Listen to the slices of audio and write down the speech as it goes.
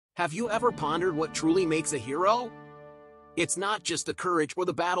Have you ever pondered what truly makes a hero? It's not just the courage or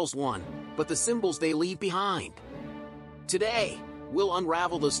the battles won, but the symbols they leave behind. Today, we'll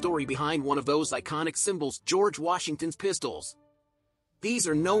unravel the story behind one of those iconic symbols, George Washington's pistols. These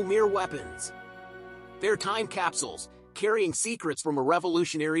are no mere weapons. They're time capsules, carrying secrets from a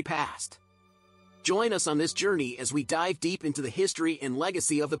revolutionary past. Join us on this journey as we dive deep into the history and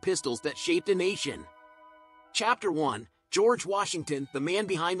legacy of the pistols that shaped a nation. Chapter 1, George Washington, the man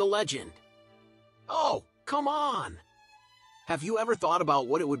behind the legend. Oh, come on! Have you ever thought about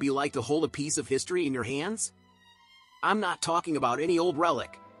what it would be like to hold a piece of history in your hands? I'm not talking about any old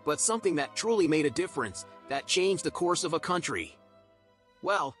relic, but something that truly made a difference, that changed the course of a country.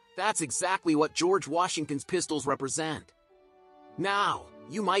 Well, that's exactly what George Washington's pistols represent. Now,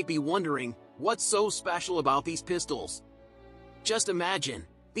 you might be wondering, what's so special about these pistols? Just imagine,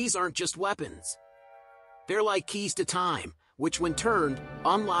 these aren't just weapons. They're like keys to time, which when turned,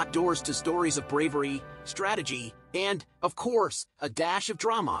 unlock doors to stories of bravery, strategy, and, of course, a dash of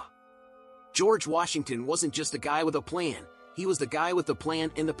drama. George Washington wasn't just a guy with a plan, he was the guy with the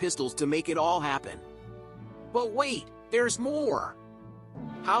plan and the pistols to make it all happen. But wait, there's more!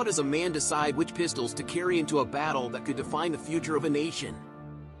 How does a man decide which pistols to carry into a battle that could define the future of a nation?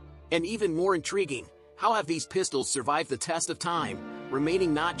 And even more intriguing, how have these pistols survived the test of time,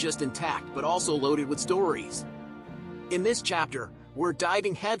 remaining not just intact but also loaded with stories? In this chapter, we're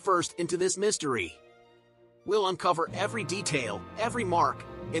diving headfirst into this mystery. We'll uncover every detail, every mark,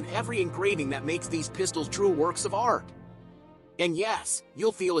 and every engraving that makes these pistols true works of art. And yes,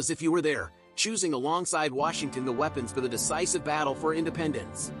 you'll feel as if you were there, choosing alongside Washington the weapons for the decisive battle for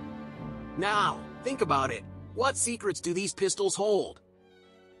independence. Now, think about it. What secrets do these pistols hold?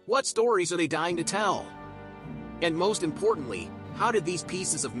 What stories are they dying to tell? And most importantly, how did these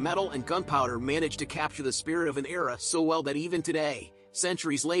pieces of metal and gunpowder manage to capture the spirit of an era so well that even today,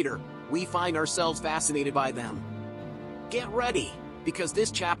 centuries later, we find ourselves fascinated by them? Get ready, because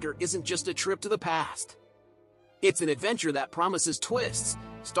this chapter isn't just a trip to the past. It's an adventure that promises twists,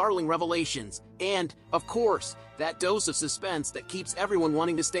 startling revelations, and, of course, that dose of suspense that keeps everyone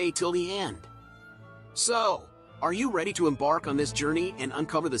wanting to stay till the end. So, are you ready to embark on this journey and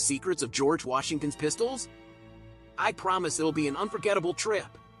uncover the secrets of George Washington's pistols? I promise it'll be an unforgettable trip.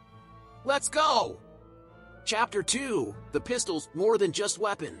 Let's go! Chapter 2, The Pistols More Than Just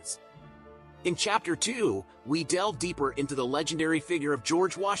Weapons. In Chapter 2, we delve deeper into the legendary figure of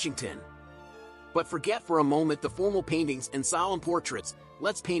George Washington. But forget for a moment the formal paintings and solemn portraits,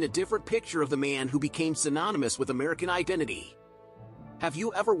 let's paint a different picture of the man who became synonymous with American identity. Have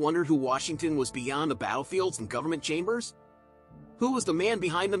you ever wondered who Washington was beyond the battlefields and government chambers? Who was the man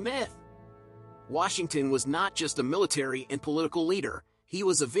behind the myth? Washington was not just a military and political leader, he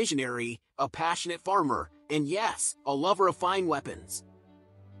was a visionary, a passionate farmer, and yes, a lover of fine weapons.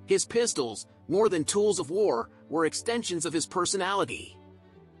 His pistols, more than tools of war, were extensions of his personality.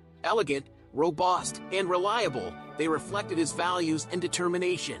 Elegant, robust, and reliable, they reflected his values and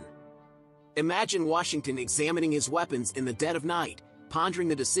determination. Imagine Washington examining his weapons in the dead of night, pondering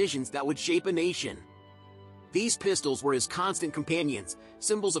the decisions that would shape a nation. These pistols were his constant companions,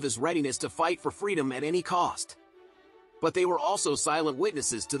 symbols of his readiness to fight for freedom at any cost. But they were also silent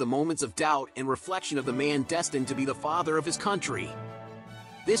witnesses to the moments of doubt and reflection of the man destined to be the father of his country.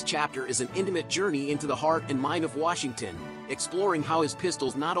 This chapter is an intimate journey into the heart and mind of Washington, exploring how his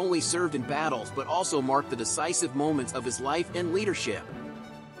pistols not only served in battles but also marked the decisive moments of his life and leadership.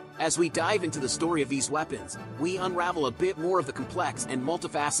 As we dive into the story of these weapons, we unravel a bit more of the complex and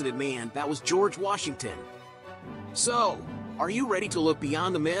multifaceted man that was George Washington. So, are you ready to look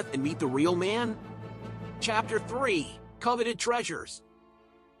beyond the myth and meet the real man? Chapter 3, Coveted Treasures.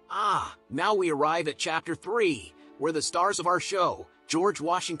 Now we arrive at Chapter 3, where the stars of our show, George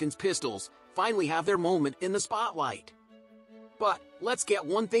Washington's pistols, finally have their moment in the spotlight. But, let's get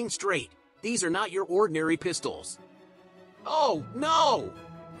one thing straight, these are not your ordinary pistols. Oh, no!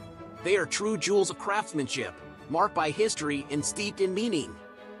 They are true jewels of craftsmanship, marked by history and steeped in meaning.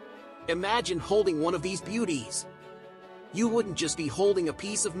 Imagine holding one of these beauties. You wouldn't just be holding a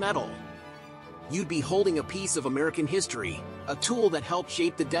piece of metal. You'd be holding a piece of American history, a tool that helped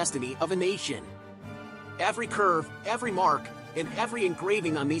shape the destiny of a nation. Every curve, every mark, and every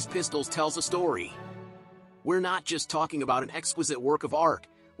engraving on these pistols tells a story. We're not just talking about an exquisite work of art,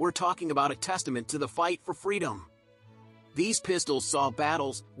 we're talking about a testament to the fight for freedom. These pistols saw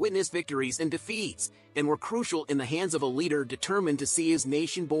battles, witnessed victories and defeats, and were crucial in the hands of a leader determined to see his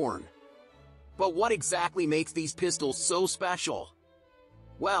nation born. But what exactly makes these pistols so special?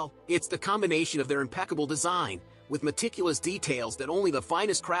 Well, it's the combination of their impeccable design, with meticulous details that only the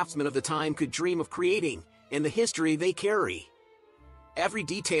finest craftsmen of the time could dream of creating, and the history they carry. Every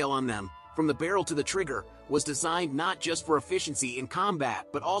detail on them, from the barrel to the trigger, was designed not just for efficiency in combat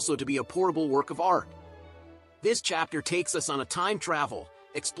but also to be a portable work of art. This chapter takes us on a time travel,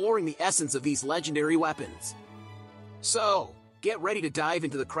 exploring the essence of these legendary weapons. So, get ready to dive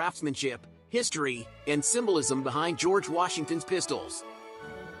into the craftsmanship, history, and symbolism behind George Washington's pistols.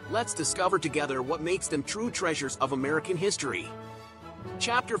 Let's discover together what makes them true treasures of American history.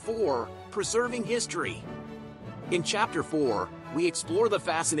 Chapter 4: Preserving History. In Chapter 4, we explore the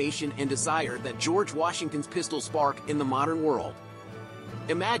fascination and desire that George Washington's pistols spark in the modern world.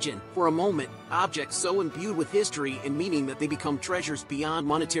 Imagine, for a moment, objects so imbued with history and meaning that they become treasures beyond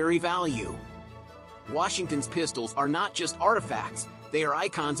monetary value. Washington's pistols are not just artifacts, they are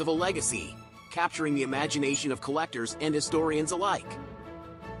icons of a legacy, capturing the imagination of collectors and historians alike.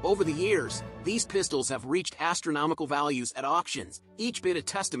 Over the years, these pistols have reached astronomical values at auctions, each bit a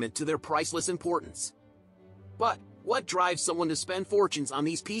testament to their priceless importance. But what drives someone to spend fortunes on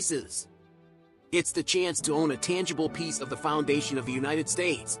these pieces? It's the chance to own a tangible piece of the foundation of the United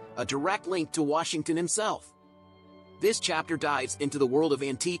States, a direct link to Washington himself. This chapter dives into the world of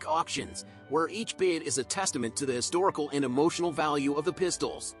antique auctions, where each bid is a testament to the historical and emotional value of the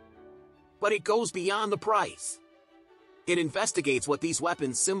pistols. But it goes beyond the price. It investigates what these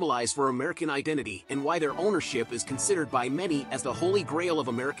weapons symbolize for American identity and why their ownership is considered by many as the holy grail of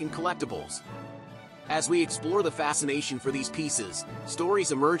American collectibles. As we explore the fascination for these pieces,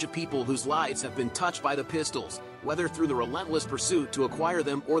 stories emerge of people whose lives have been touched by the pistols, whether through the relentless pursuit to acquire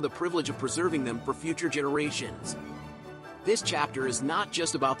them or the privilege of preserving them for future generations. This chapter is not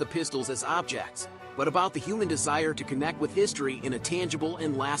just about the pistols as objects, but about the human desire to connect with history in a tangible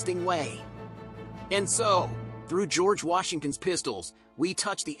and lasting way. And so, through George Washington's pistols, we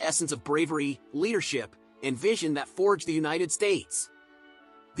touch the essence of bravery, leadership, and vision that forged the United States.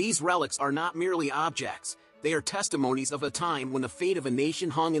 These relics are not merely objects, they are testimonies of a time when the fate of a nation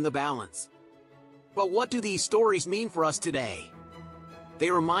hung in the balance. But what do these stories mean for us today? They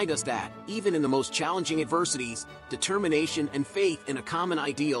remind us that, even in the most challenging adversities, determination and faith in a common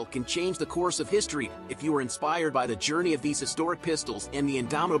ideal can change the course of history. If you are inspired by the journey of these historic pistols and the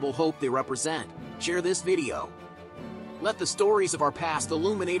indomitable hope they represent, share this video. Let the stories of our past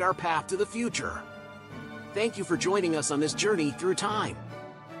illuminate our path to the future. Thank you for joining us on this journey through time.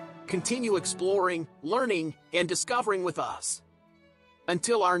 Continue exploring, learning, and discovering with us.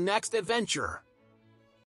 Until our next adventure.